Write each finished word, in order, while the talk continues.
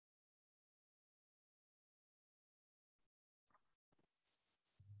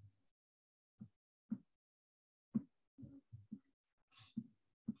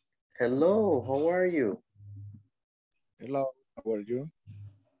Hello, how are you? Hello, how are you?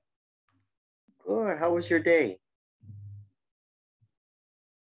 Good, how was your day?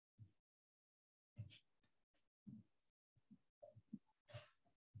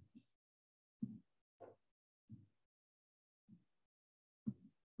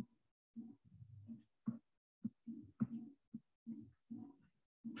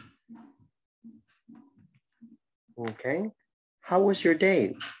 Okay, how was your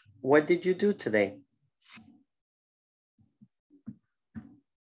day? What did you do today?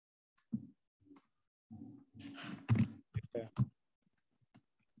 Yeah.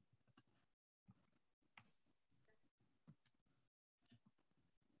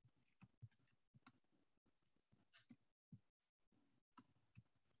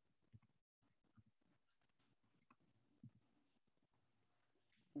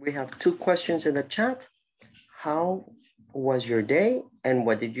 We have two questions in the chat. How was your day and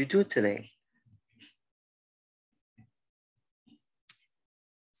what did you do today?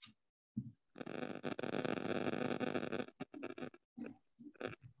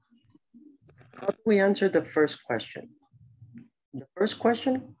 How do we answer the first question? The first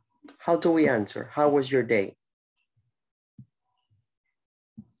question, how do we answer? How was your day?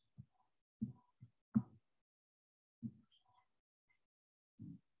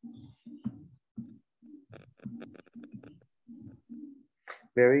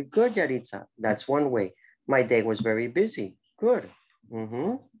 Very good, Yaritza. That's one way. My day was very busy. Good.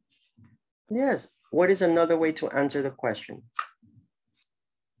 Yes. What is another way to answer the question?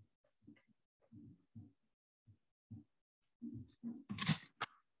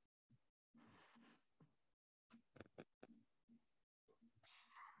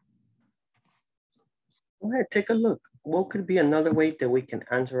 Go ahead, take a look. What could be another way that we can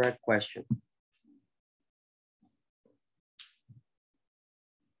answer that question?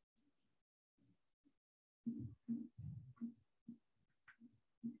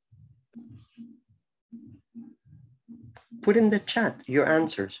 Put in the chat your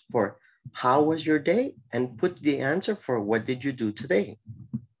answers for how was your day and put the answer for what did you do today?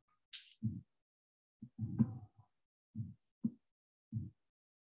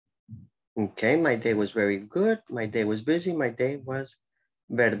 Okay, my day was very good. My day was busy. My day was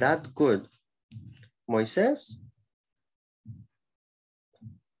verdad good. Moises?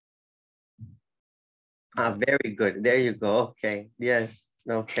 Ah, very good. There you go. Okay. Yes.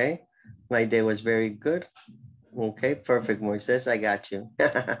 Okay. My day was very good. Okay. Perfect, Moises. I got you.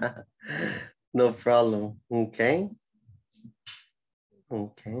 No problem. Okay.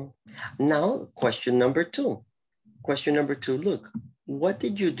 Okay. Now, question number two. Question number two. Look, what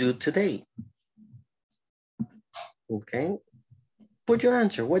did you do today? Okay. Put your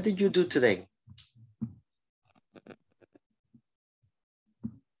answer. What did you do today?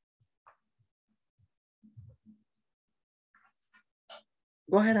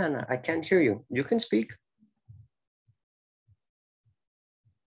 Go ahead, Anna. I can't hear you. You can speak.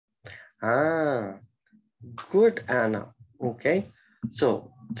 Ah, good, Anna. Okay.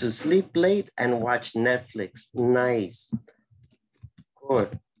 So to sleep late and watch Netflix. Nice.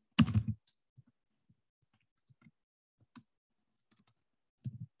 Good.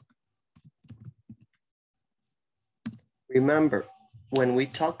 Remember, when we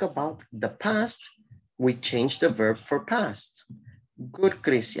talk about the past, we change the verb for past. Good,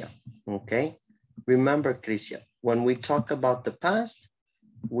 Crisia. Okay. Remember, Crisia, when we talk about the past,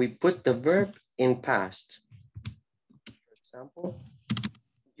 we put the verb in past. For example,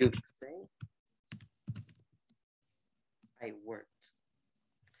 you say, I worked.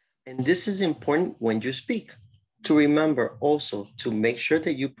 And this is important when you speak to remember also to make sure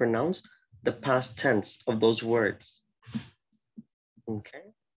that you pronounce the past tense of those words. Okay.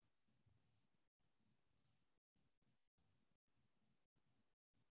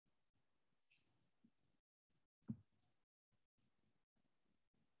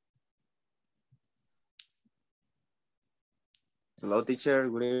 Hello, teacher.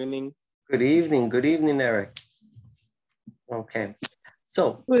 Good evening. Good evening, Eric. Okay.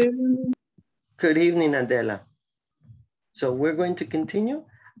 So, Good evening. good evening, Adela. So we're going to continue.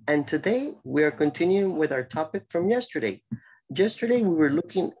 And today we are continuing with our topic from yesterday. Yesterday we were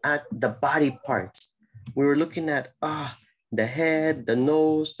looking at the body parts. We were looking at the head, the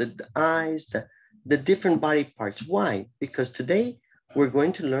nose, the eyes, the different body parts. Why? Because today we're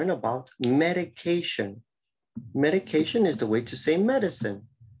going to learn about medication. Medication is the way to say medicine,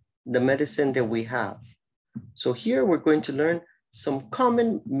 the medicine that we have. So here we're going to learn some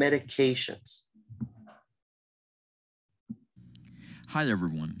common medications. Hi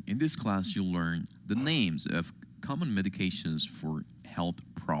everyone, in this class you'll learn the names of common medications for health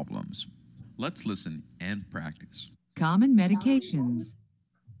problems. Let's listen and practice. Common medications.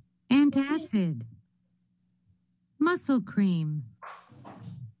 Antacid, muscle cream,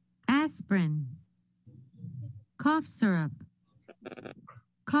 aspirin, cough syrup,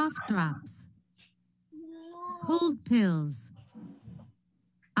 cough drops, cold pills,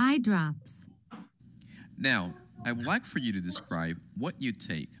 eye drops. Now, I would like for you to describe what you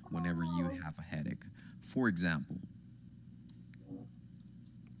take whenever you have a headache. For example,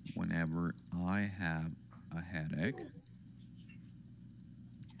 whenever I have a headache,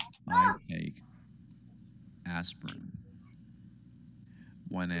 I take aspirin.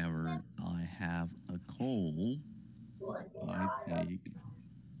 Whenever I have a cold, I take.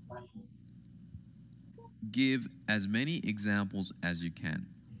 Give as many examples as you can.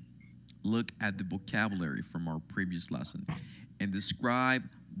 Look at the vocabulary from our previous lesson and describe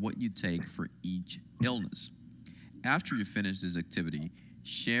what you take for each illness. After you finish this activity,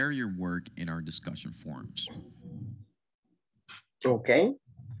 share your work in our discussion forums. Okay,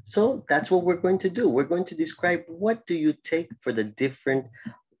 so that's what we're going to do. We're going to describe what do you take for the different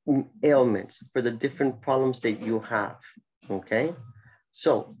ailments, for the different problems that you have, okay?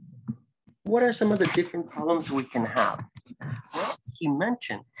 So what are some of the different problems we can have? Well, he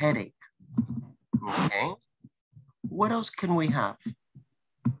mentioned headache, okay? What else can we have?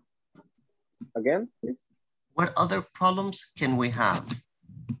 Again, please. What other problems can we have?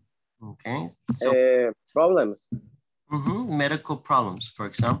 Okay, so problems. Medical problems. For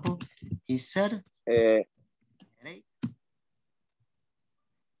example, he said headache.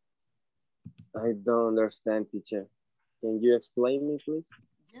 I don't understand, teacher. Can you explain me, please?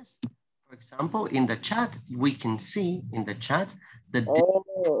 Yes. For example, in the chat, we can see in the chat the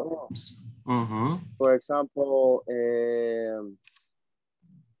problems. For example,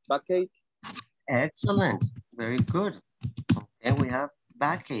 backache. Excellent. Very good. Okay, we have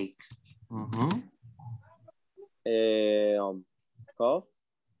backache. Cough.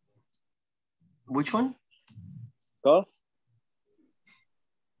 Which one? Cough.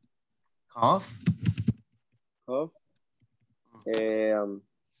 Cough. Cough.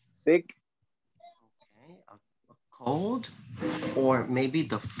 Sick. Okay, a cold, or maybe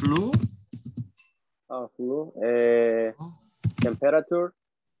the flu. Flu. Temperature.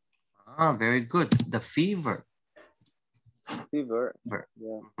 Very good. The fever. Fever.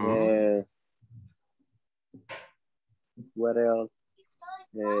 Yeah. What else?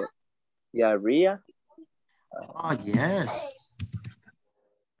 Diarrhea. Oh, yes.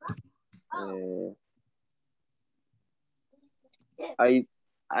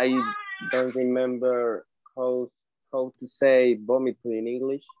 I don't remember how to say vomit in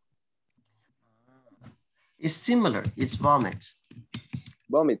English. It's similar. It's vomit.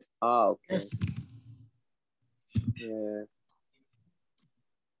 Vomit. Okay. Yes. Yeah.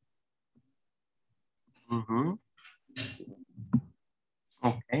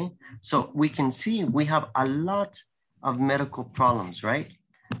 Okay, so we can see we have a lot of medical problems, right?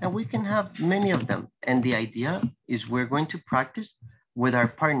 And we can have many of them. And the idea is we're going to practice with our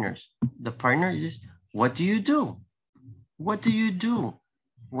partners. The partner is, what do you do? What do you do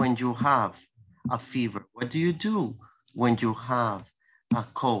when you have a fever? What do you do when you have a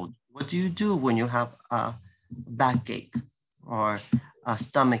cold? What do you do when you have a backache or a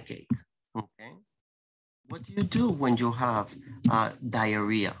stomach ache? Okay. What do you do when you have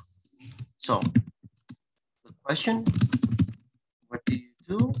diarrhea? So the question, what do you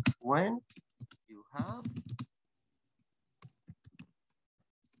do when you have?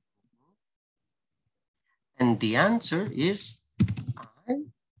 And the answer is I.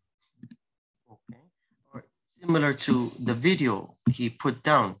 Okay. Or similar to the video he put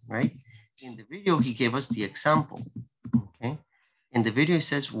down, right? In the video, he gave us the example. Okay. In the video, it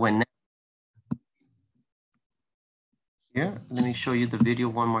says when. Here, let me show you the video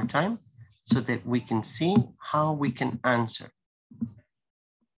one more time so that we can see how we can answer.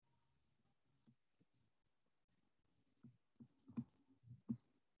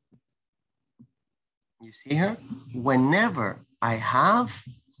 You see here, whenever I have,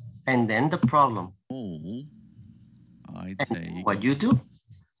 and then the problem. I take. What you do.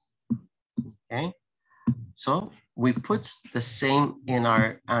 Okay, so we put the same in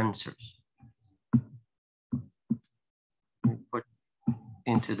our answers. We put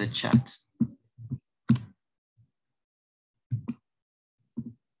into the chat.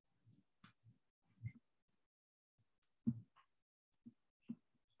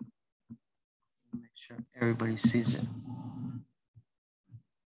 Make sure everybody sees it.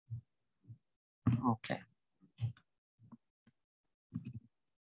 Okay.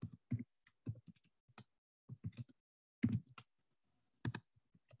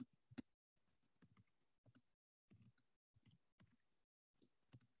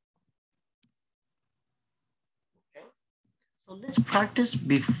 let's practice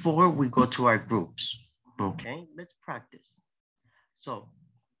before we go to our groups. Okay, let's practice. So,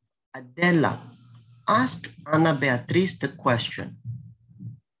 Adela, ask Ana Beatriz the question.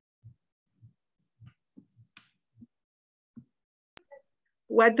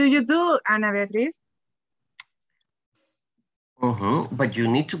 What do you do, Ana Beatriz? But you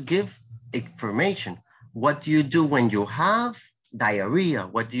need to give information. What do you do when you have diarrhea?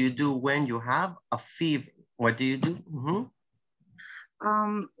 What do you do when you have a fever? What do you do?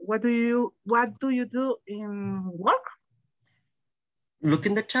 What do you do in work? Look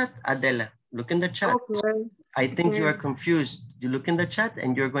in the chat, Adela. Look in the chat. Okay. I think you are confused. You look in the chat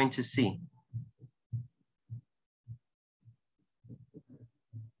and you're going to see.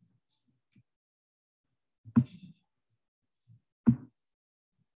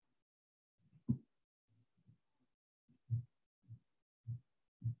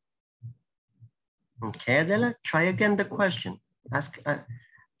 Okay, Adela, try again the question. Ask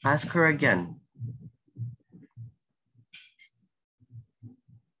her again.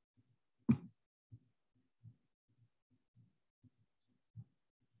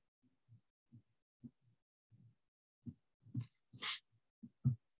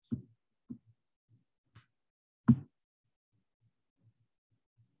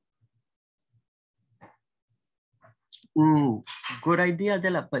 Good idea,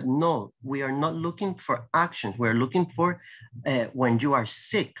 Adela, but no, we are not looking for actions. We're looking for when you are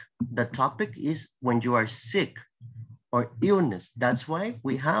sick. The topic is when you are sick or illness. That's why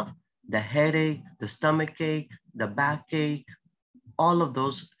we have the headache, the stomach ache, the backache, all of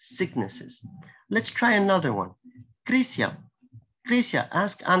those sicknesses. Let's try another one. Crisia,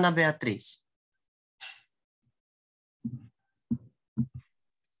 ask Ana Beatriz.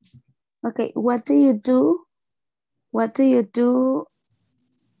 Okay, what do you do? What do you do?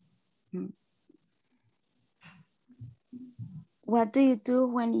 What do you do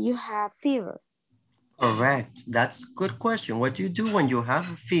when you have fever? Correct. That's a good question. What do you do when you have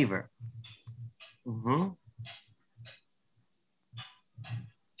a fever?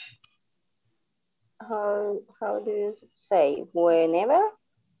 How do you say whenever?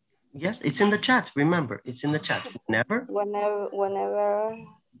 Yes, it's in the chat. Remember, it's in the chat. Whenever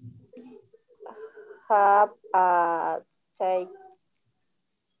have take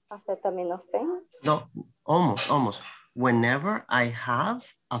acetaminophen. No, almost. Whenever I have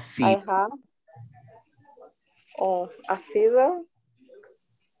a fever. I have a fever.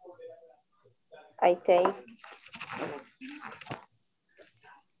 I take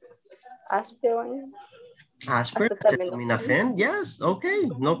aspirin. Acetaminophen, yes, okay,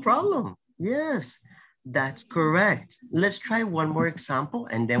 no problem. Yes, that's correct. Let's try one more example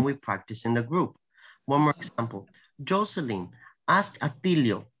and then we practice in the group. One more example. Jocelyn, ask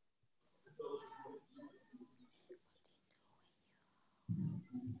Atilio.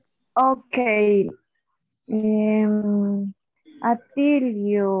 Okay.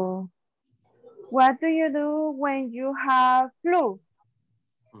 Atilio, what do you do when you have flu?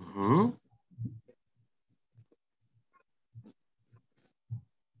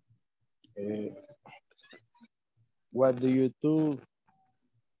 What do you do?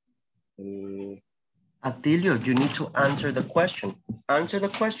 Atilio, you need to answer the question. Answer the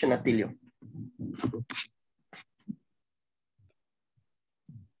question, Atilio.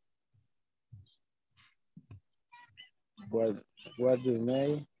 What do you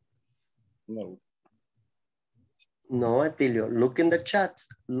mean? No. No, Atilio, look in the chat.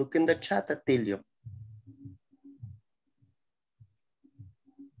 Look in the chat, Atilio.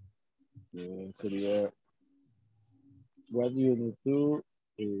 Sería, what do you do?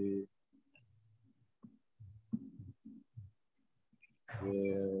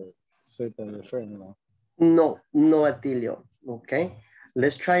 No, Atilio. Okay,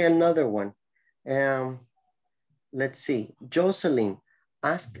 let's try another one. Let's see. Jocelyn,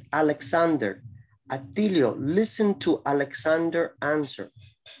 ask Alexander. Atilio, listen to Alexander answer.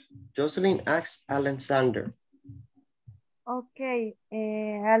 Jocelyn asks Alexander. Okay,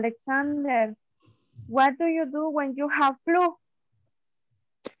 Alexander, what do you do when you have flu?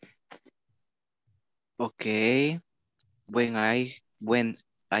 Okay, when I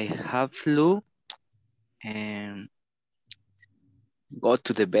have flu and go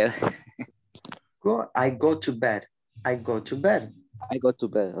to the bed. I go to bed. I go to bed. I go to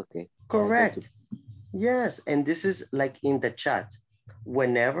bed, okay. Correct. Yes, and this is like in the chat.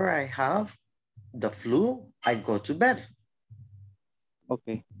 Whenever I have the flu, I go to bed.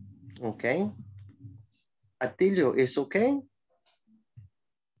 Okay. Okay. Atilio, is okay?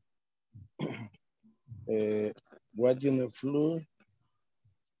 What you know flu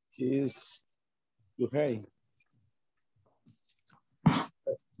is too high.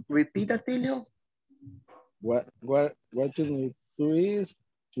 Repeat, Atilio. What you need to is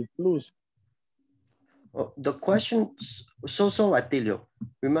to plus. Oh, the question, so Atilio,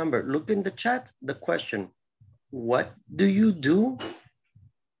 remember, look in the chat, the question, what do you do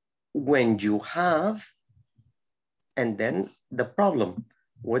when you have, and then the problem.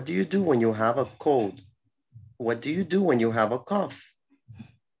 What do you do when you have a cold? What do you do when you have a cough?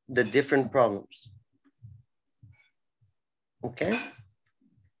 The different problems. Okay?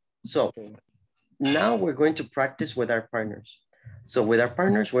 So now we're going to practice with our partners. So with our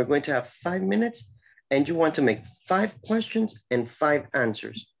partners, we're going to have 5 minutes and you want to make 5 questions and 5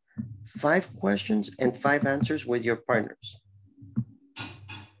 answers. 5 questions and 5 answers with your partners.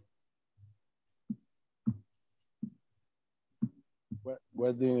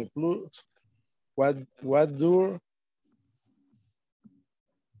 What do you include? What do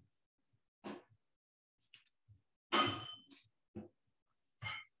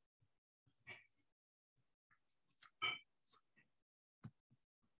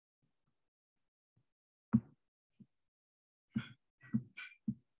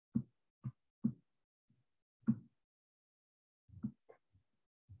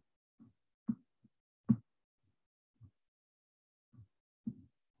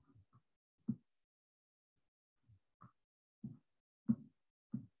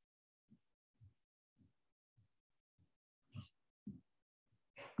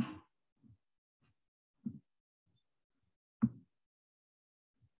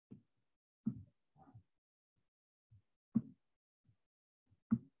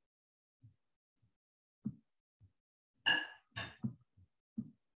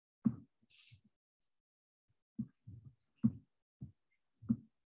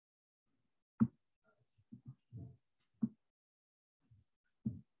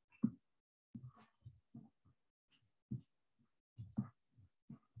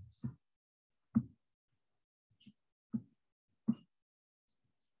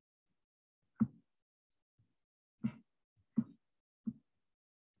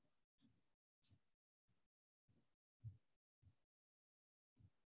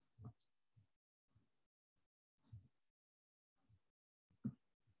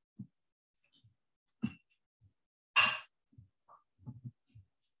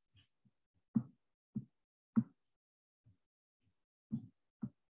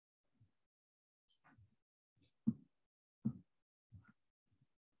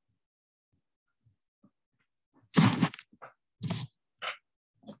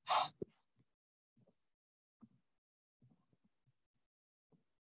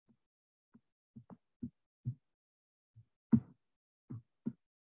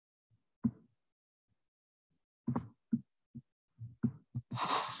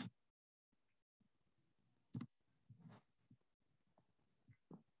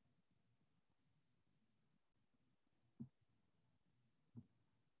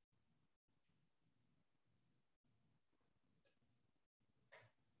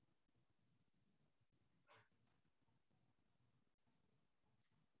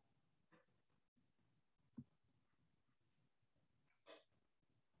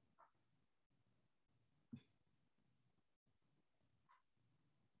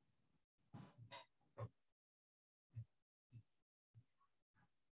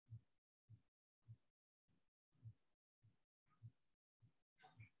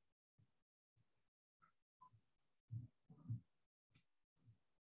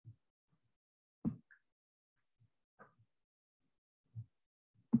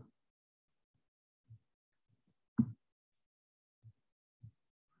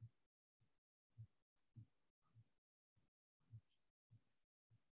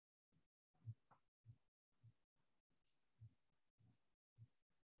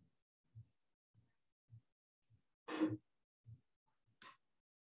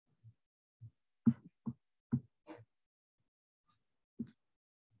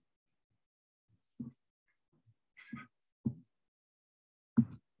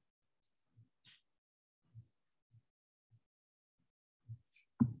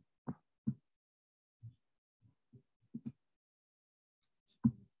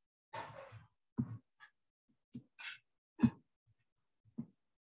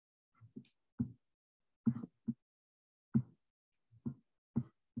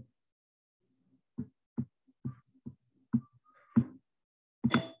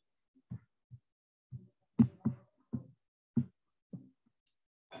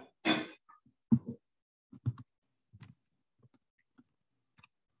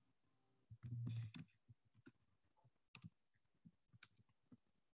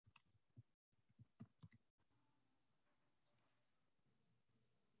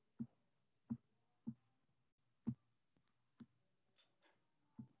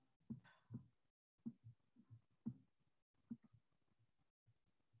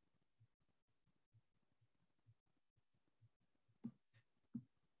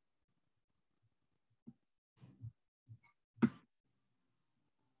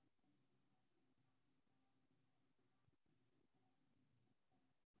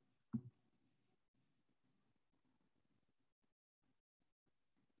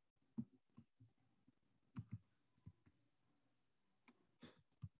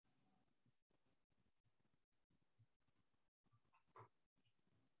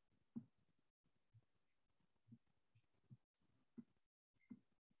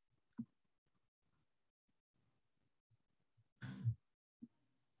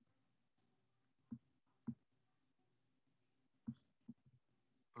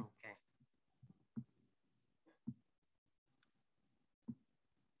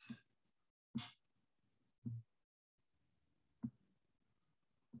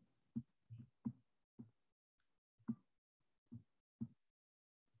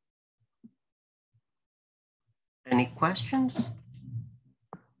Any questions?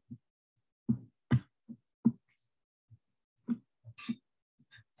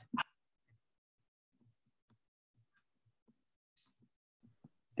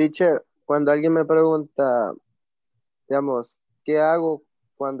 Teacher, cuando alguien me pregunta, digamos, ¿qué hago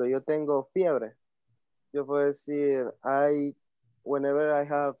cuando yo tengo fiebre? Yo puedo decir, whenever I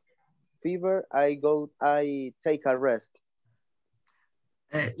have fever, I take a rest.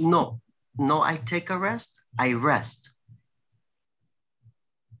 No, I take a rest, I rest.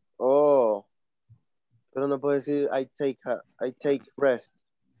 Oh, pero no puedo decir I take rest.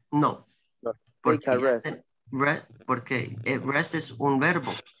 No, No, porque, take a rest. Porque rest es un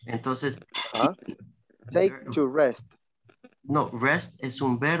verbo, entonces. Take to rest. No, rest es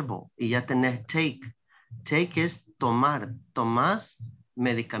un verbo y ya tenés take. Take es tomar, tomás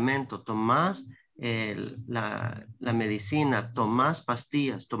medicamento, tomás la medicina, tomás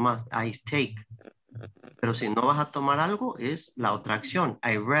pastillas, tomás, I take. Pero si no vas a tomar algo, es la otra acción.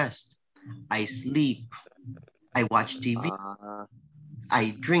 I rest, I sleep, I watch TV,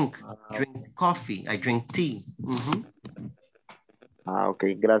 I drink coffee, I drink tea. Ok,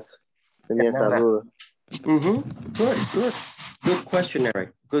 gracias. Tenía esa duda. Good question,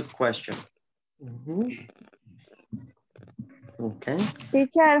 Eric. Good question. Okay.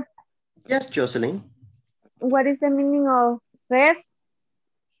 Teacher. Yes, Jocelyn. What is the meaning of rest?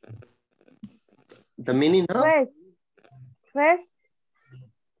 The meaning of? Rest.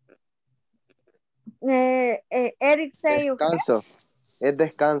 Eric say descanso. Es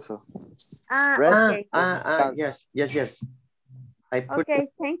descanso. Okay. Yes. Okay,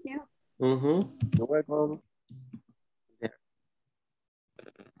 thank you. You're welcome. There.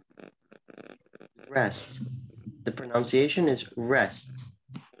 Rest. The pronunciation is rest.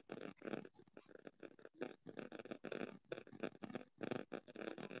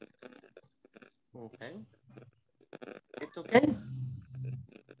 Okay. It's okay?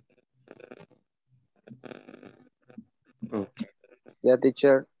 Okay. Yeah,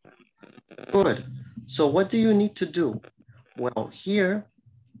 teacher. Good. So what do you need to do? Well, here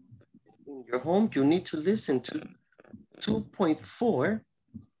in your home, you need to listen to 2.4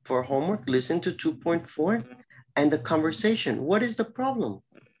 for homework. Listen to 2.4 and the conversation. What is the problem?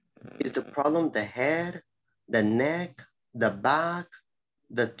 Is the problem the head, the neck, the back,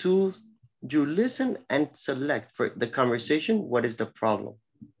 the tooth? You listen and select for the conversation. What is the problem?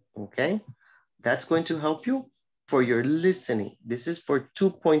 Okay. That's going to help you for your listening. This is for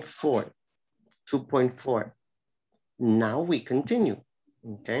 2.4. 2.4. Now we continue,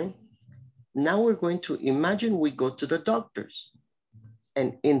 okay? Now we're going to imagine we go to the doctors.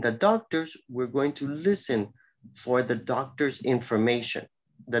 And in the doctors, we're going to listen for the doctor's information.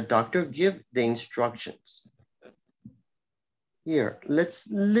 The doctor give the instructions. Here, let's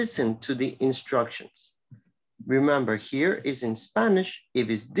listen to the instructions. Remember, here is in Spanish. If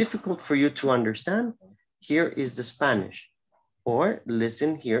it's difficult for you to understand, here is the Spanish. Or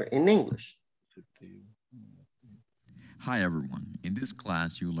listen here in English. Hi everyone, in this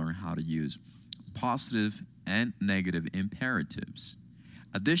class you'll learn how to use positive and negative imperatives.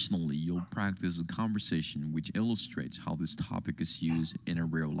 Additionally, you'll practice a conversation which illustrates how this topic is used in a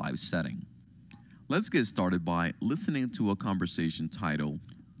real life setting. Let's get started by listening to a conversation titled,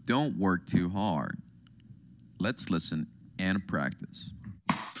 "Don't Work Too Hard." Let's listen and practice.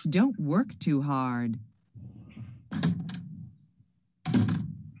 Don't work too hard.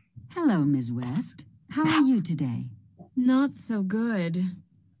 Hello, Ms. West. How are you today? Not so good.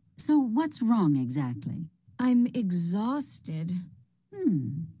 So what's wrong exactly? I'm exhausted.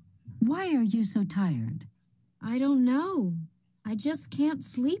 Why are you so tired? I don't know. I just can't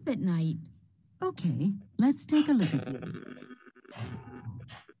sleep at night. Okay, let's take a look at you.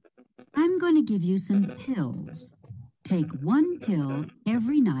 I'm going to give you some pills. Take one pill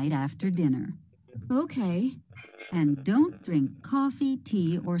every night after dinner. Okay. And don't drink coffee,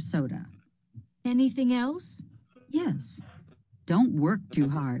 tea, or soda. Anything else? Yes. Don't work too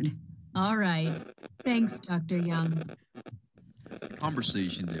hard. All right. Thanks, Dr. Young. The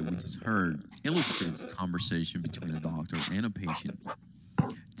conversation that we just heard illustrates a conversation between a doctor and a patient.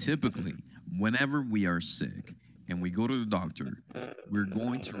 Typically, whenever we are sick and we go to the doctor, we're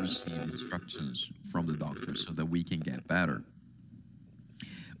going to receive instructions from the doctor so that we can get better.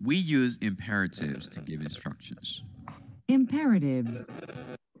 We use imperatives to give instructions. Imperatives.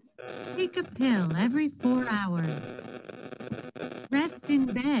 Take a pill every 4 hours. Rest in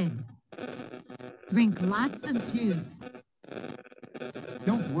bed. Drink lots of juice.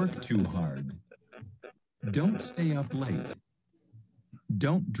 Don't work too hard. Don't stay up late.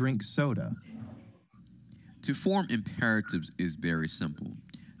 Don't drink soda. To form imperatives is very simple.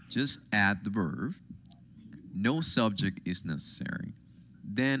 Just add the verb, no subject is necessary,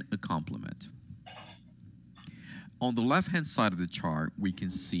 then a complement. On the left-hand side of the chart, we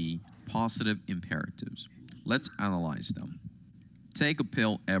can see positive imperatives. Let's analyze them. Take a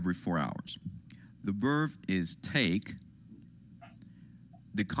pill every 4 hours. The verb is take.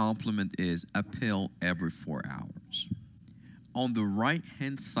 The complement is a pill every 4 hours. On the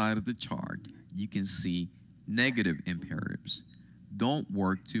right-hand side of the chart, you can see negative imperatives. Don't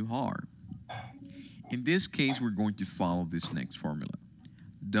work too hard. In this case, we're going to follow this next formula.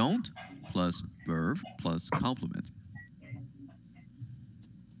 Don't plus verb plus complement.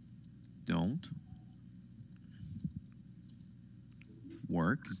 Don't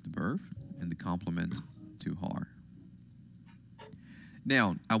work is the verb and the complement too hard.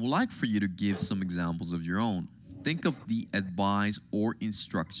 Now, I would like for you to give some examples of your own. Think of the advice or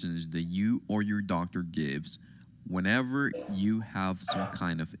instructions that you or your doctor gives whenever you have some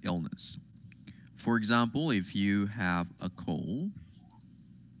kind of illness. For example, if you have a cold,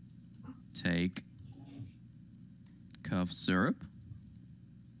 take cough syrup.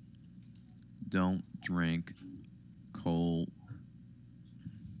 Don't drink cold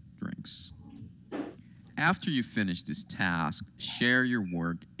drinks. After you finish this task, share your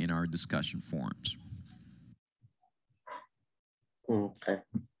work in our discussion forums. Okay.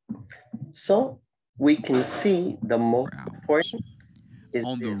 So we can see the most important is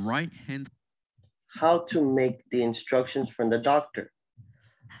on the this. right hand. How to make the instructions from the doctor.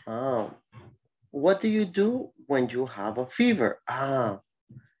 What do you do when you have a fever?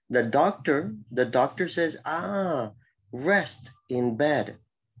 The doctor says, rest in bed.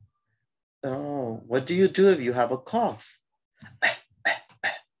 What do you do if you have a cough?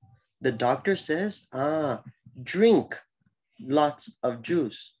 The doctor says, drink lots of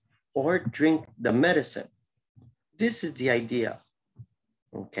juice or drink the medicine. This is the idea,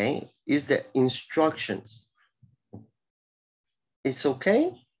 okay? Is the instructions. It's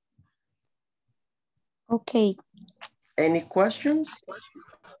okay? Okay. Any questions?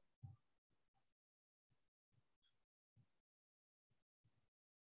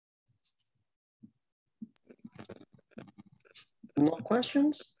 No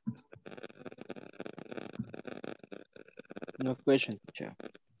questions? No question, teacher.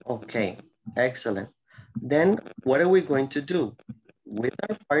 Okay, excellent. Then what are we going to do? With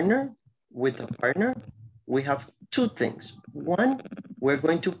a partner, we have two things. One, we're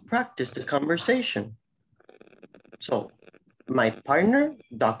going to practice the conversation. So my partner,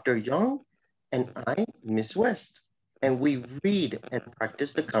 Dr. Young, and I, Miss West, and we read and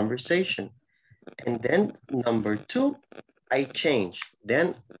practice the conversation. And then number two, I change.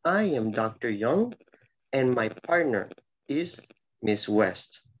 Then I am Dr. Young and my partner is Miss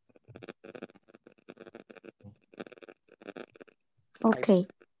West. Okay.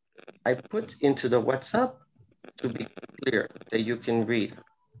 I put into the WhatsApp to be clear that you can read.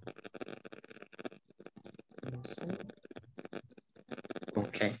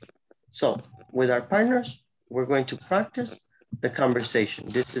 Okay, so with our partners, we're going to practice the conversation.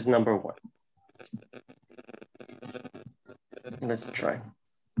 This is number one. Let's try.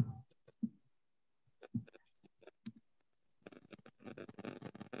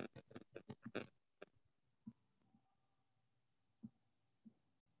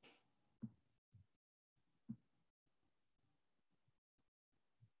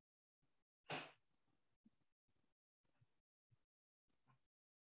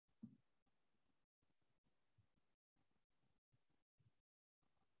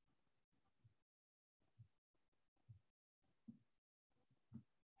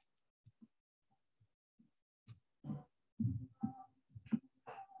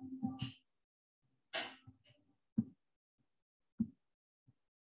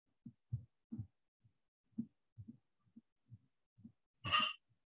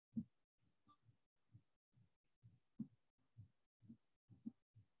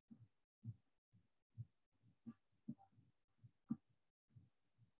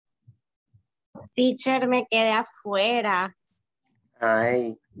 Teacher, me quedé afuera.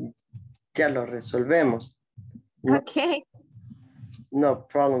 Ay, ya lo resolvemos. No, Okay. no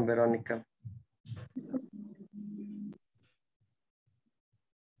problem, Verónica.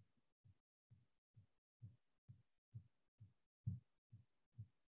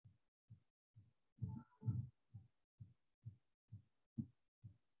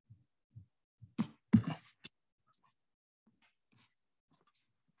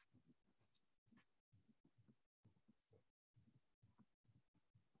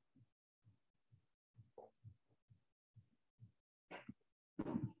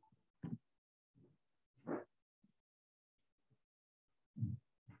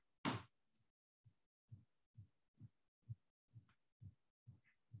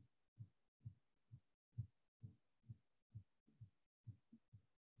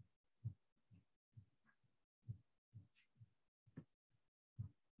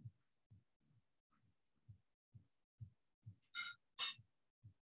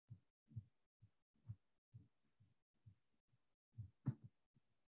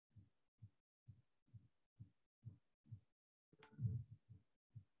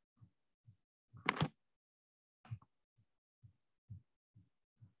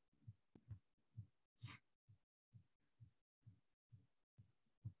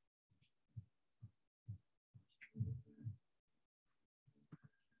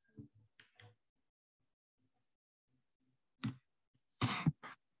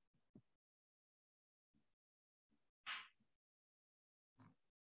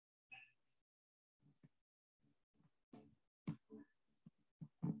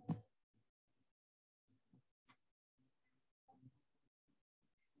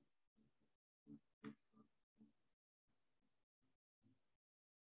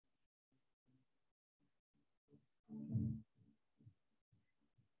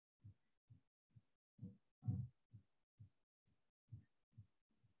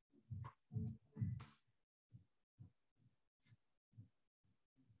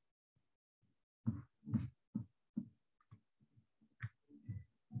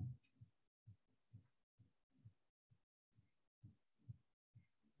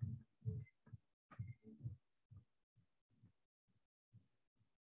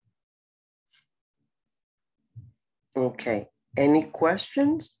 Okay. Any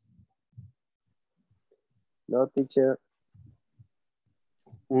questions? No, teacher.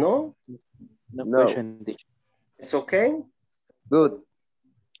 No? No No. question, teacher. It's okay? Good.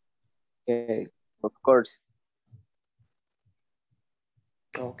 Okay. Of course.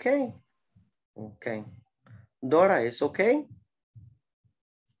 Okay. Okay. Dora, it's okay?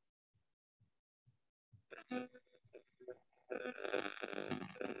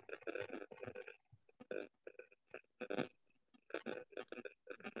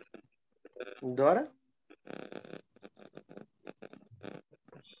 Dora?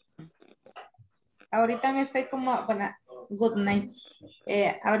 Ahorita me estoy como, bueno, good night.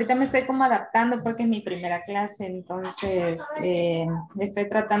 Ahorita me estoy como adaptando porque es mi primera clase, entonces estoy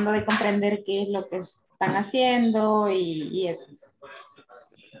tratando de comprender qué es lo que están haciendo y eso.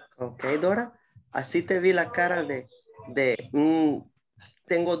 Ok, Dora. Así te vi la cara de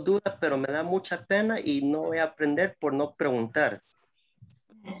tengo dudas, pero me da mucha pena y no voy a aprender por no preguntar.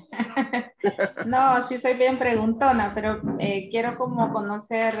 No, sí soy bien preguntona, pero quiero como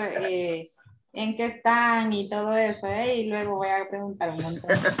conocer en qué están y todo eso, y luego voy a preguntar un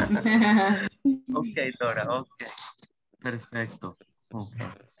montón. Ok, Dora, ok. Perfecto. Okay.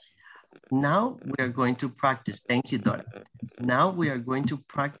 Now we are going to practice. Thank you, Dora. Now we are going to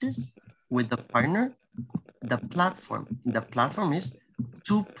practice with the partner, the platform. The platform is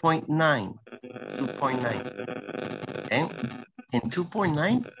 2.9. 2.9. Okay. In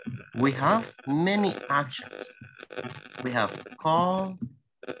 2.9, we have many actions. We have call,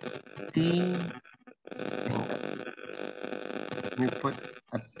 see, let me put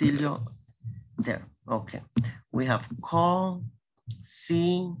a tilde there. Okay. We have call,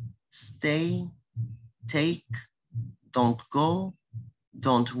 see, stay, take, don't go,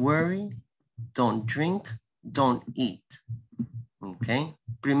 don't worry, don't drink, don't eat. Okay.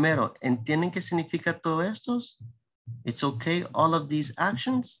 Primero, ¿entienden qué significa todo esto? It's okay, all of these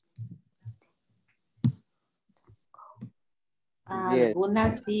actions?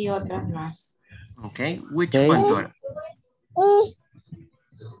 Algunas sí, otras no. Okay, which one, Dora?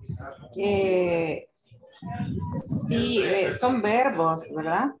 Sí, son verbos,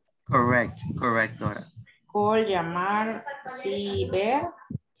 ¿verdad? Correct, correct, Dora. Call, llamar, sí, ver,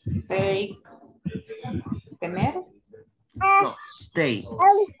 take, tener. No, stay.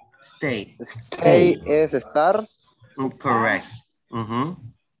 Stay. Stay es estar. Correct.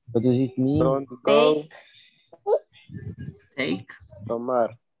 What does this mean? Don't go. Take.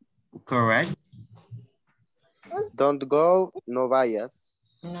 Tomar. Correct. Don't go, no vayas.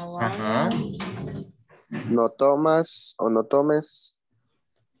 No vayas. No tomas o no tomes.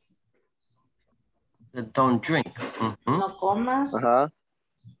 Don't drink. No comas. Ajá.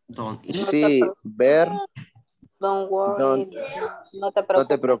 Don't eat. Sí, ver. Don't worry. No te preocupes. No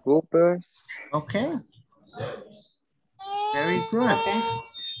te preocupes. Okay. Very good. Okay.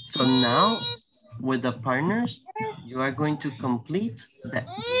 So now with the partners, you are going to complete the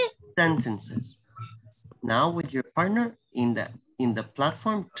sentences. Now with your partner in the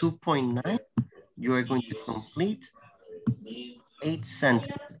platform 2.9, you are going to complete 8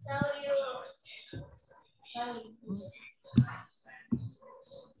 sentences.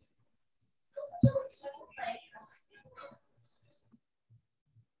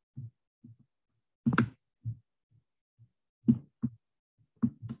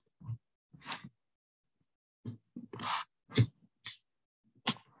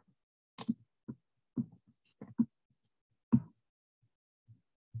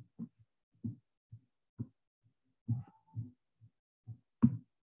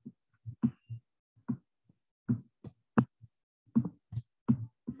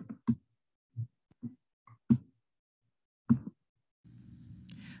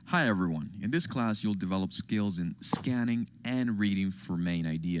 Hi everyone, in this class you'll develop skills in scanning and reading for main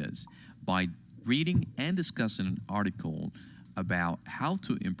ideas by reading and discussing an article about how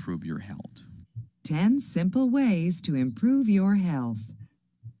to improve your health. 10 simple ways to improve your health.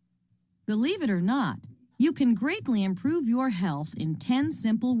 Believe it or not, you can greatly improve your health in 10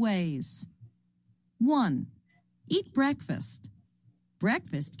 simple ways. 1. Eat breakfast.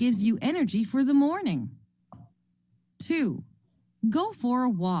 Breakfast gives you energy for the morning. 2. Go for a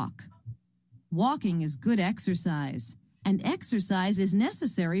walk. Walking is good exercise, and exercise is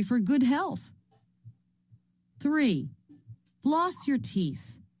necessary for good health. 3. Floss your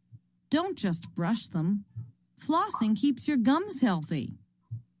teeth. Don't just brush them. Flossing keeps your gums healthy.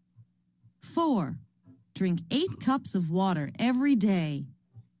 4. Drink 8 cups of water every day.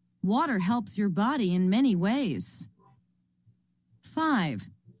 Water helps your body in many ways. 5.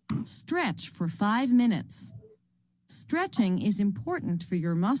 Stretch for 5 minutes. Stretching is important for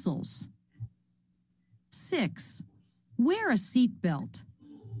your muscles. 6. Wear a seatbelt.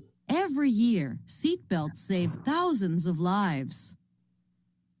 Every year, seatbelts save thousands of lives.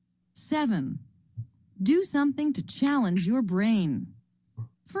 7. Do something to challenge your brain.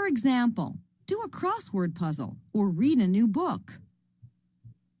 For example, do a crossword puzzle or read a new book.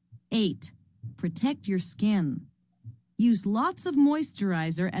 8. Protect your skin. Use lots of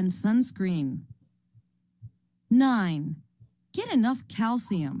moisturizer and sunscreen. 9. Get enough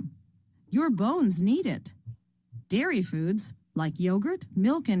calcium. Your bones need it. Dairy foods, like yogurt,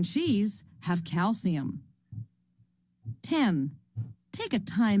 milk, and cheese, have calcium. 10. Take a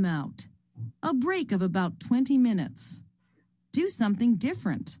time out. A break of about 20 minutes. Do something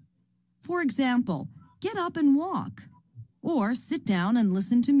different. For example, get up and walk, or sit down and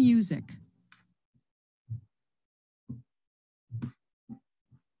listen to music.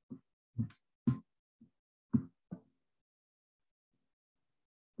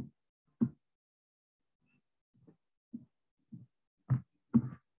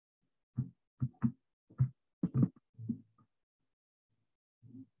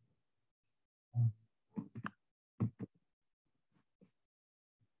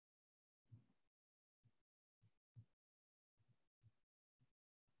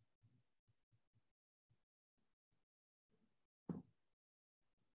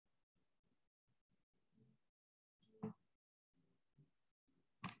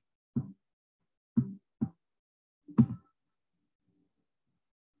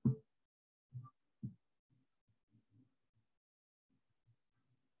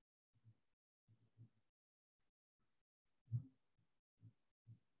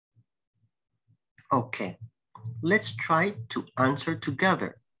 Okay, let's try to answer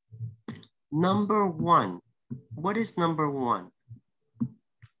together. Number 1, what is number 1?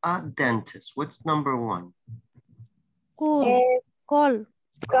 A dentist, what's number 1? Call.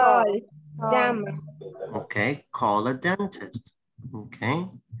 Llama. Okay, call a dentist. Okay,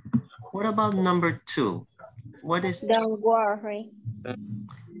 what about number 2? What is? Don't worry.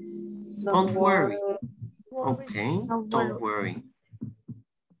 Don't worry. Okay, don't worry.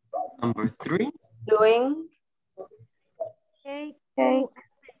 Number 3? Doing. Take. Take.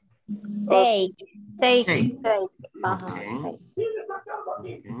 Take. Okay.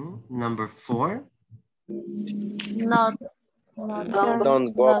 Okay. Number 4? Not. Don't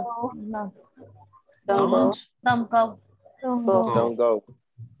go. Don't go.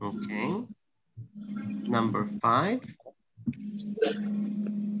 Okay. Number 5?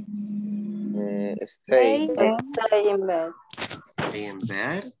 Stay. Stay in bed. Stay in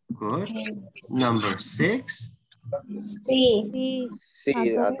bed. Good. Number 6? See.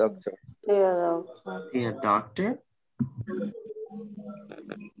 See a doctor. See a doctor.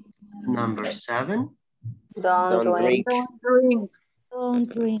 Number 7? Don't drink. Don't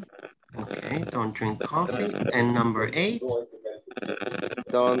drink. Okay, don't drink coffee. And number 8?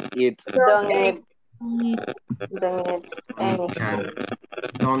 Don't eat. Don't eat Any candy.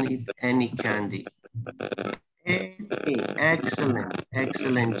 Don't eat any candy. Hey, excellent,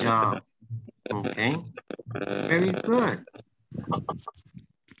 excellent job. Okay, very good.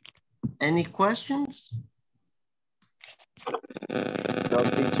 Any questions? No,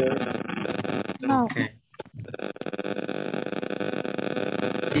 teacher. No. Okay.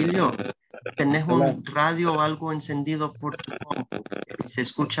 Ilio, ¿tenés un radio o algo encendido por tu compu? Se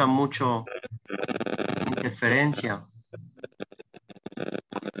escucha mucho interferencia.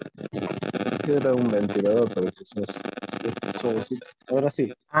 Era un ventilador, pero quizás suavecito. Ahora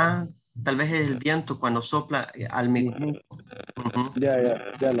sí. Ah, tal vez es el viento cuando sopla al micrófono.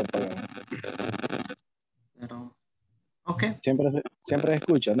 Ya lo apagamos. Pero, ok. Siempre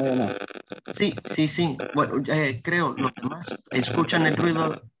escucha, ¿no? No. Sí. Bueno, creo, los demás escuchan el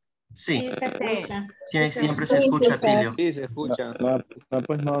ruido. Sí, Sí, se escucha. siempre se escucha, Tilio. Sí, se escucha.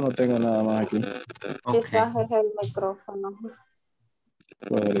 Pues no tengo nada más aquí. Ok. Quizás es el micrófono.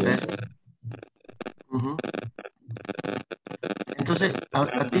 Podría ser. Entonces,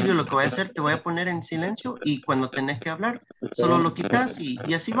 a Tilio lo que voy a hacer, te voy a poner en silencio y cuando tenés que hablar, solo lo quitas y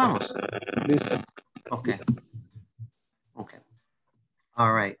así vamos. Listo. Ok.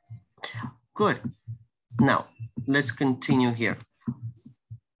 All right. Good. Now, let's continue here.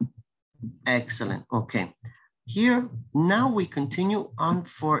 Excellent. Okay. Here, now we continue on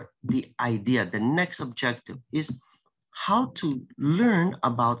for the idea. The next objective is how to learn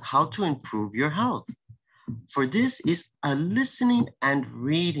about how to improve your health. For this is a listening and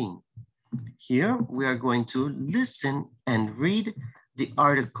reading. Here, we are going to listen and read the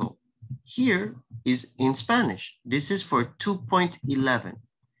article. Here is in Spanish. This is for 2.11.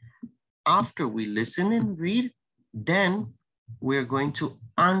 After we listen and read, then we're going to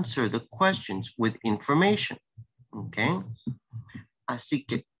answer the questions with information. ¿Ok? Así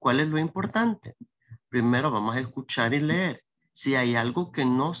que, ¿cuál es lo importante? Primero vamos a escuchar y leer. Si hay algo que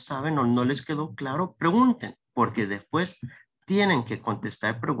no saben o no les quedó claro, pregunten, porque después tienen que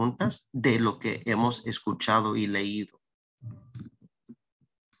contestar preguntas de lo que hemos escuchado y leído.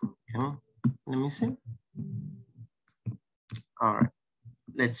 Okay. Let me see. All right,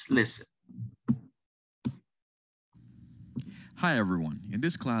 let's listen. Hi everyone, in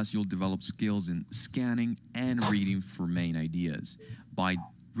this class you'll develop skills in scanning and reading for main ideas by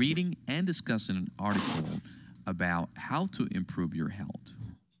reading and discussing an article about how to improve your health.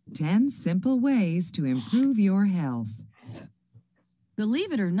 10 simple ways to improve your health.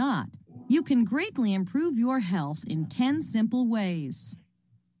 Believe it or not, you can greatly improve your health in 10 simple ways.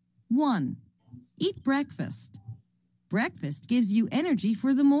 1. Eat breakfast. Breakfast gives you energy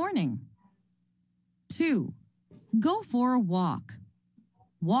for the morning. 2. Go for a walk.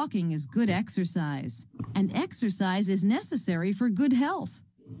 Walking is good exercise, and exercise is necessary for good health.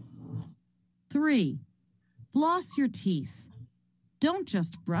 3. Floss your teeth. Don't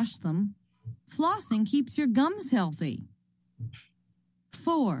just brush them. Flossing keeps your gums healthy.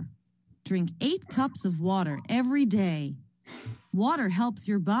 4. Drink 8 cups of water every day. Water helps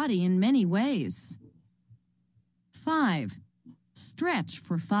your body in many ways. 5. Stretch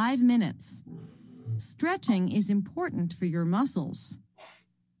for 5 minutes. Stretching is important for your muscles.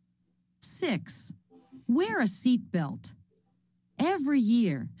 6. Wear a seatbelt. Every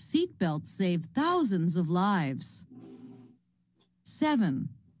year, seatbelts save thousands of lives. 7.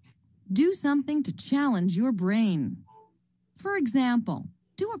 Do something to challenge your brain. For example,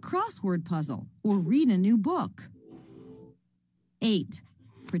 do a crossword puzzle or read a new book. 8.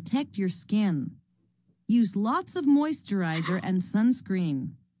 Protect your skin. Use lots of moisturizer and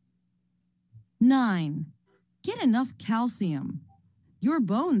sunscreen. 9. Get enough calcium. Your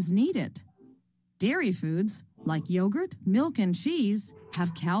bones need it. Dairy foods, like yogurt, milk, and cheese,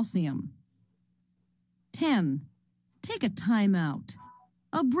 have calcium. 10. Take a time out.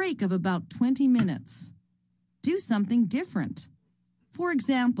 A break of about 20 minutes. Do something different. For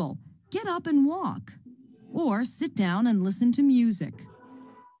example, get up and walk. Or sit down and listen to music.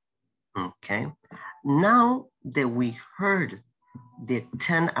 Okay. Now that we heard the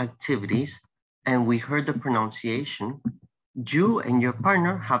 10 activities and we heard the pronunciation, you and your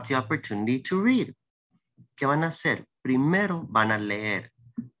partner have the opportunity to read. ¿Qué van a hacer? Primero van a leer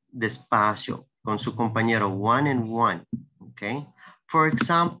despacio con su compañero one and one. Okay. For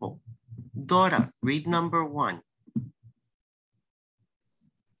example, Dora, read number 1.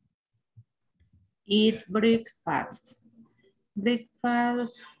 Eat breakfast.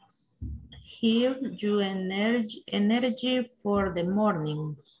 Breakfast gives you energy for the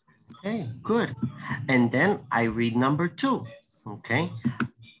morning. Okay, good. And then I read number 2. Okay.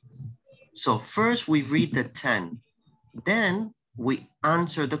 So first we read the 10. Then we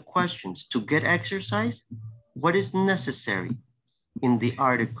answer the questions. To get exercise, what is necessary in the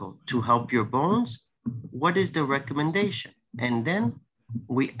article to help your bones? What is the recommendation? And then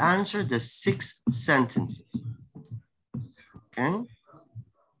we answer the 6 sentences. Okay.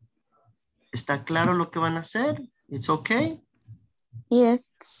 ¿Está claro lo que van a hacer? It's okay? Yes,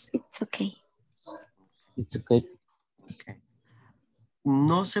 it's okay. It's okay. Okay.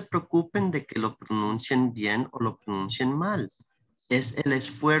 No se preocupen de que lo pronuncien bien o lo pronuncien mal. Es el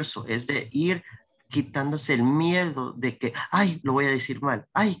esfuerzo, es de ir quitándose el miedo de que, ay, lo voy a decir mal,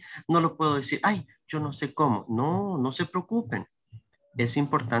 ay, no lo puedo decir, ay, yo no sé cómo. No, no se preocupen. Es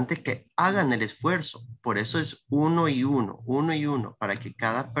importante que hagan el esfuerzo. Por eso es uno y uno, para que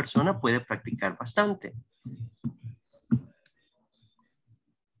cada persona pueda practicar bastante.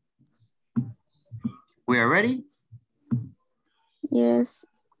 We are ready? Yes.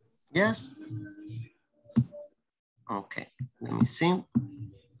 Yes? Okay, let me see.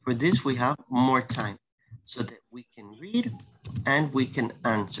 For this, we have more time so that we can read and we can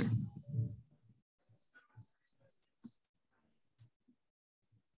answer.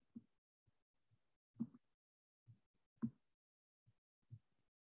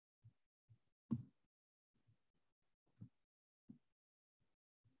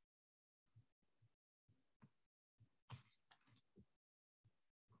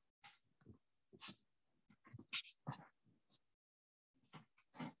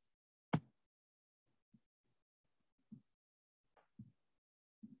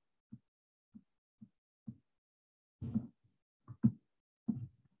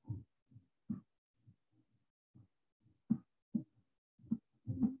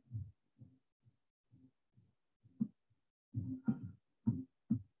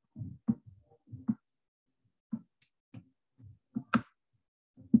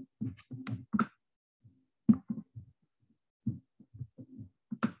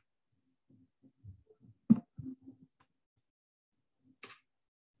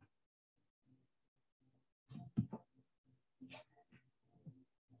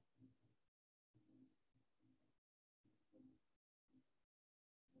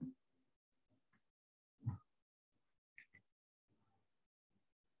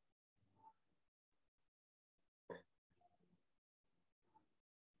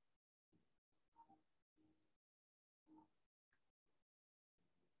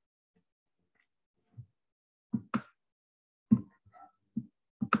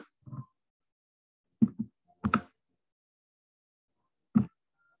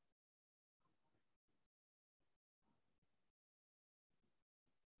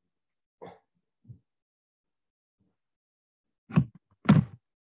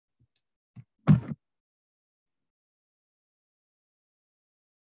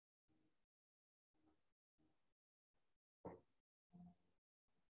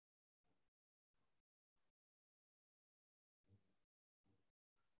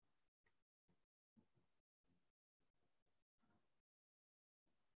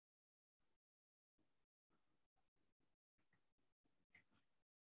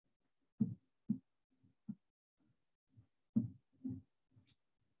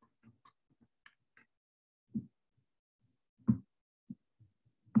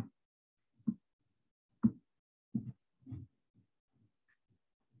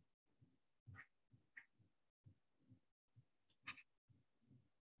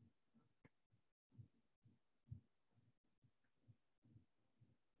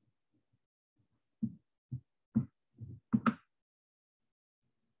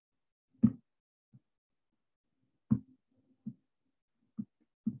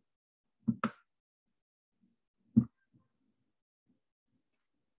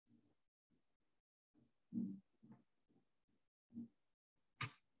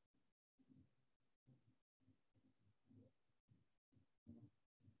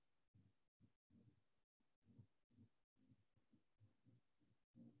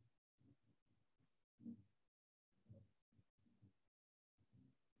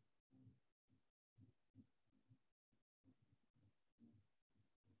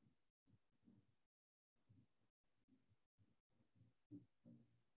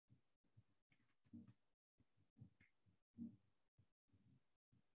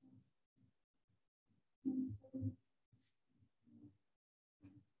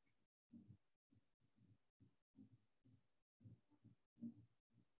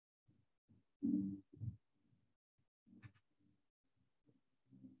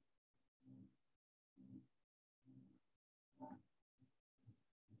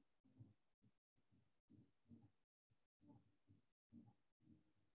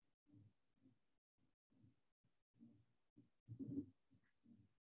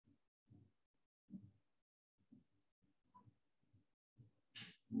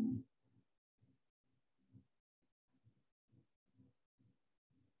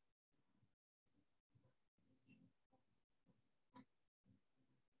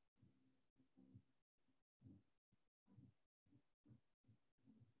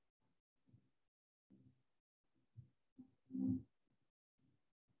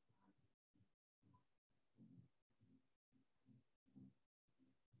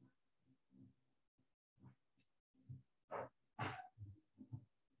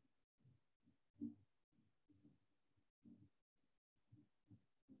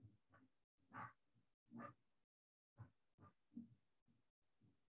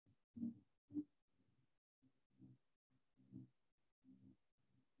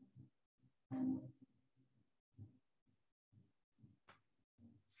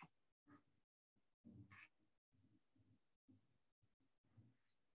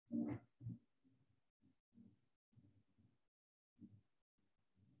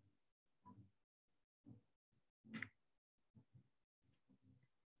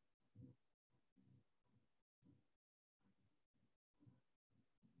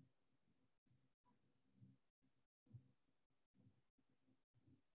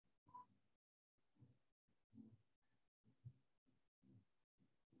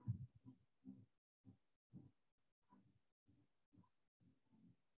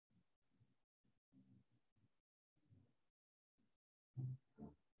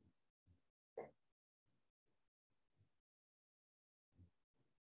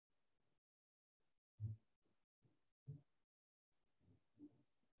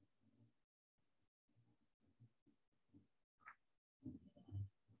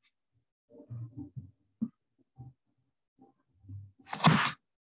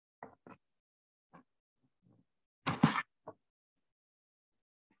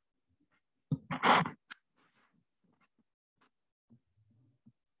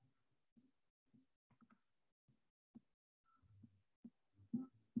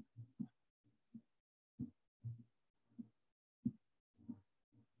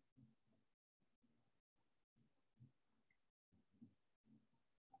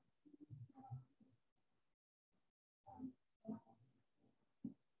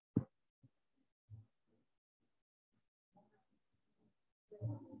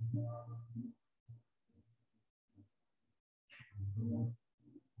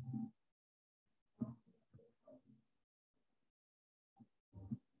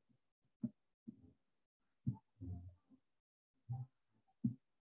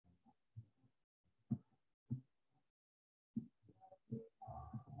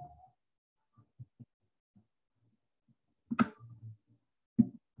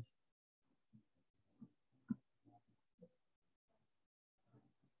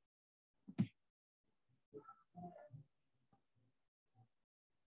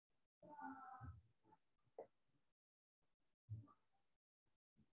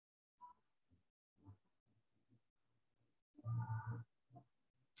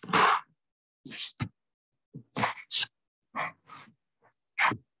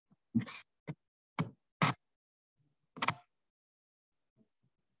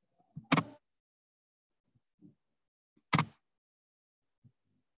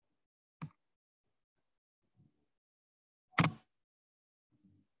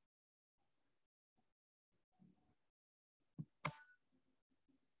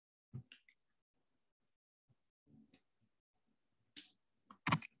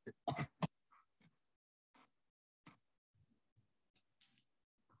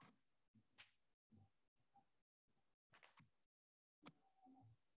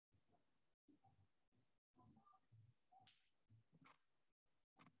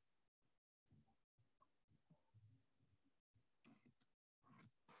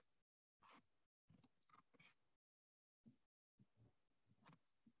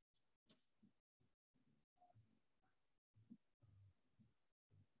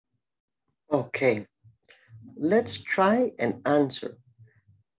 Okay, let's try and answer.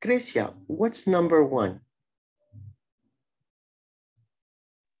 Tricia, what's number one?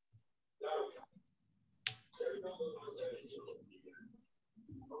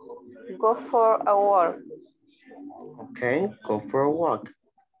 Go for a walk. Okay, go for a walk.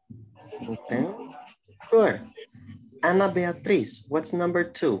 Okay, good. Ana Beatriz, what's number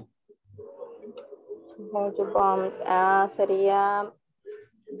 2? Sería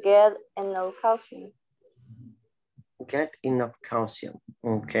get enough calcium. Get enough calcium.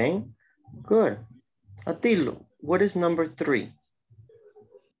 Okay, good. Atilo, what is number 3?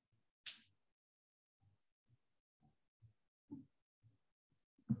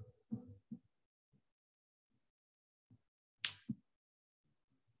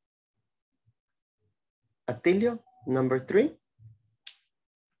 Atilio, number 3?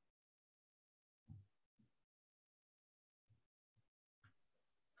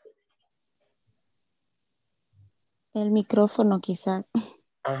 El micrófono quizás.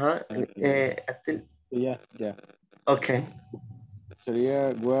 Ajá. Ya. Okay.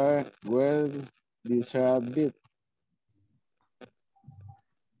 Sería where this bit.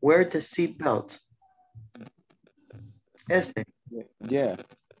 Wear the seatbelt. Este. Yeah.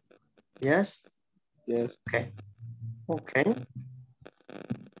 Yes? Yes. Okay. Okay.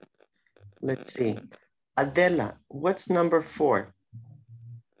 Let's see. Adela, what's number 4?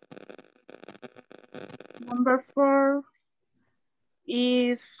 Number 4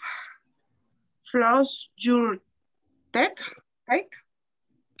 is floss your teeth.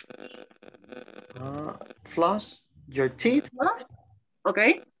 Floss your teeth?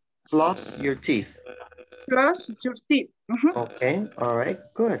 Okay. Floss your teeth. Floss your teeth. Okay, all right,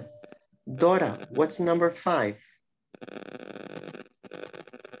 good. Dora, what's number 5?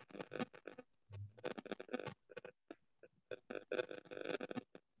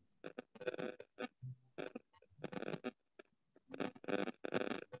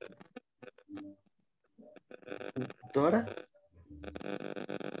 Dora?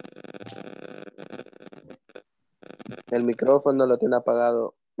 El micrófono lo tiene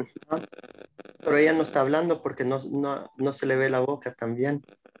apagado. Pero ella no está hablando porque no se le ve la boca también.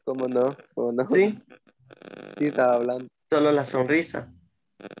 ¿Cómo no? Sí. Sí, estaba hablando. Solo la sonrisa.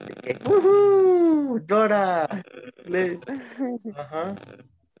 Dora. Ajá.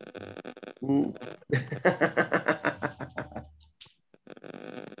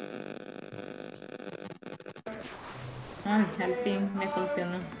 Ay, al fin me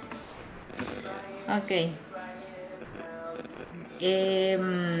funcionó. Ok.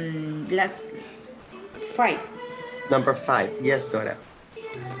 Las 5. Number 5. Yes, Dora.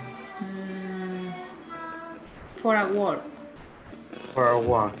 For a walk. For a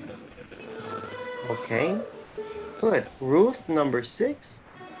walk. Okay. Good. Ruth, number 6.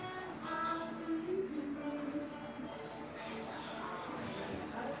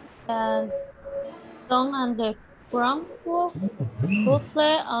 Don and the ground who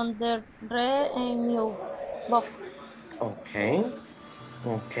play on the red and new box. Okay.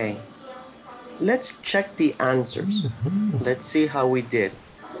 Okay. Let's check the answers. Let's see how we did.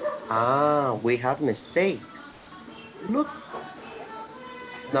 We have mistakes. Look.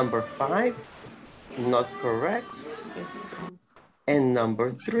 Number 5, not correct. And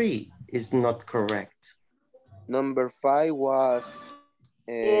number 3 is not correct. Number 5 was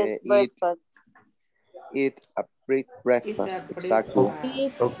eat a breakfast. Exactly.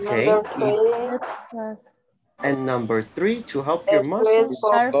 Okay. And number 3, to help your muscles.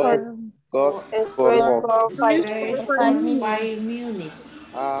 Go for a walk. Stretch for 5 minutes.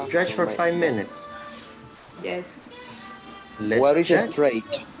 Stretch for 5 minutes. Yes. What is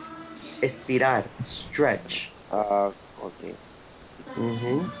stretch? Estirar, stretch. Okay.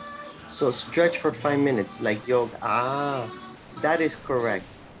 So stretch for 5 minutes like yoga. That is correct.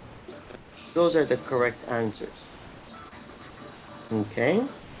 Those are the correct answers. Okay.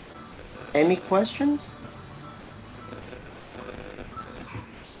 Any questions?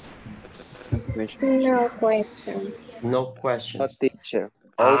 No question. No questions. Teacher.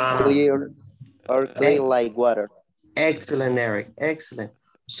 All clear like water. Excellent, Eric. Excellent.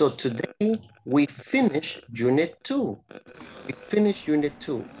 So today we finish Unit 2. We finish Unit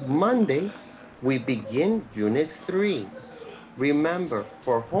 2. Monday, we begin Unit 3. Remember,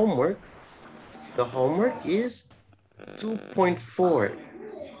 for homework, the homework is 2.4.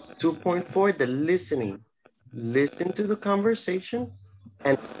 2.4, the listening. Listen to the conversation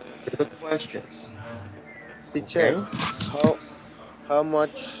and answer the questions. Teacher, okay. How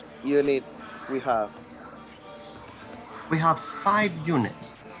much unit we have? We have 5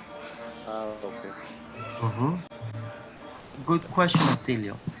 units. Okay. Good question,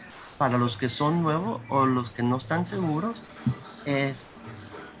 Atilio. Para los que son nuevos o los que no están seguros, es...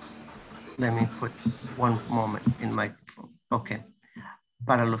 Let me put one moment in my phone. Okay.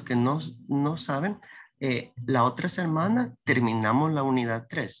 Para los que no saben, la otra semana terminamos la unidad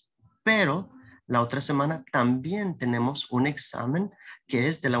 3, pero la otra semana también tenemos un examen que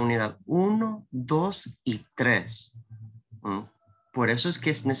es de la unidad 1, 2 y 3. Por eso es que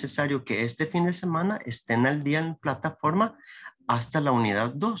es necesario que este fin de semana estén al día en plataforma hasta la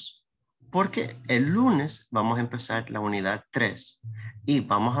unidad 2. Porque el lunes vamos a empezar la unidad 3 y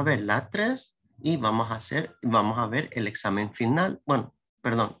vamos a ver la 3 y vamos a ver el examen final. Bueno,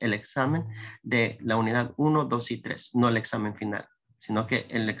 perdón, el examen de la unidad 1, 2 y 3, no el examen final, sino que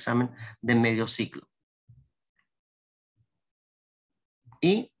el examen de medio ciclo.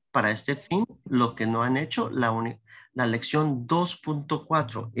 Y para este fin, lo que no han hecho, la lección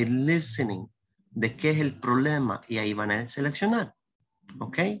 2.4, el listening, de qué es el problema, y ahí van a seleccionar.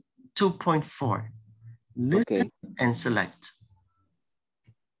 ¿Ok? 2.4, listen and select.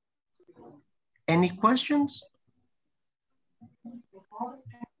 Any questions?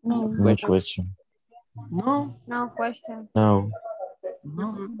 No question. No? No question. No.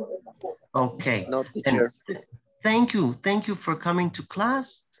 No. Okay. No, teacher. Thank you for coming to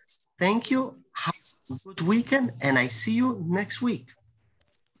class. Thank you. Have a good weekend, and I see you next week.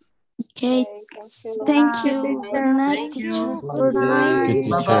 Okay. Thank you. Good night, Thank teacher. you. Good night. Good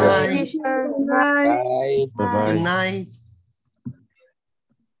teacher. Bye-bye. Bye. Bye. Good night.